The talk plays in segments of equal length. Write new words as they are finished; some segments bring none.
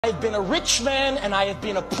I've been a rich man and I have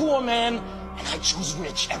been a poor man, and I choose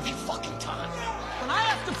rich every fucking time. When I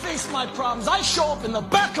have to face my problems, I show up in the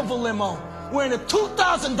back of a limo wearing a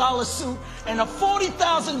 $2,000 suit and a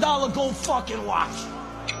 $40,000 gold fucking watch.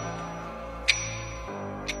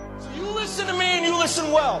 So you listen to me and you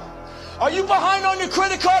listen well. Are you behind on your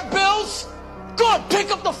credit card bills? Good, pick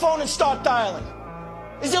up the phone and start dialing.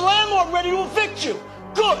 Is your landlord ready to evict you?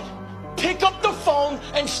 Good. Pick up the phone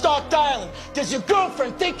and start dialing. Does your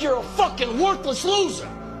girlfriend think you're a fucking worthless loser?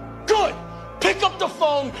 Good. Pick up the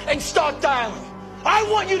phone and start dialing. I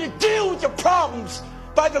want you to deal with your problems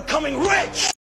by becoming rich.